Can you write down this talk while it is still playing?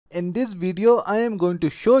In this video, I am going to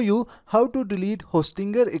show you how to delete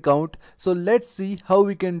Hpanel account. So let's see how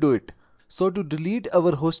we can do it. So to delete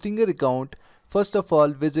our Hpanel account, first of all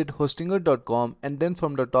visit hpanel.com and then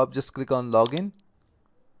from the top just click on login.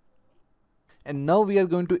 And now we are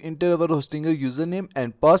going to enter our Hpanel username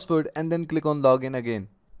and password and then click on login again.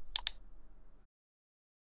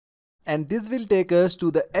 And this will take us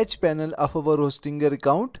to the Hpanel of our Hpanel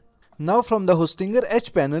account. Now from the Hpanel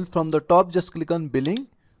Hpanel, from the top just click on billing.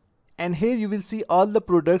 And here you will see all the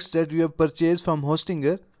products that you have purchased from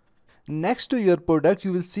Hpanel. Next to your product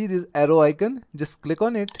you will see this arrow icon, just click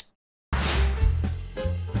on it.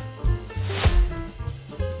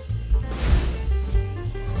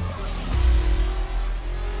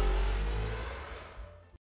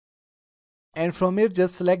 And from here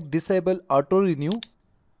just select disable auto renew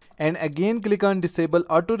and again click on disable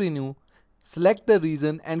auto renew, select the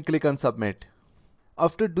reason and click on submit.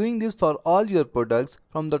 After doing this for all your products,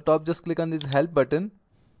 from the top just click on this help button.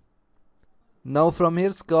 Now from here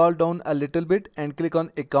scroll down a little bit and click on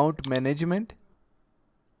account management.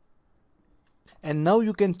 And now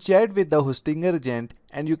you can chat with the Hpanel agent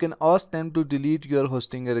and you can ask them to delete your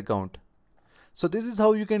Hpanel account. So this is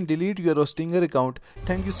how you can delete your Hpanel account.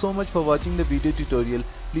 Thank you so much for watching the video tutorial.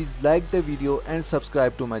 Please like the video and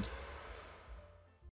subscribe to my channel.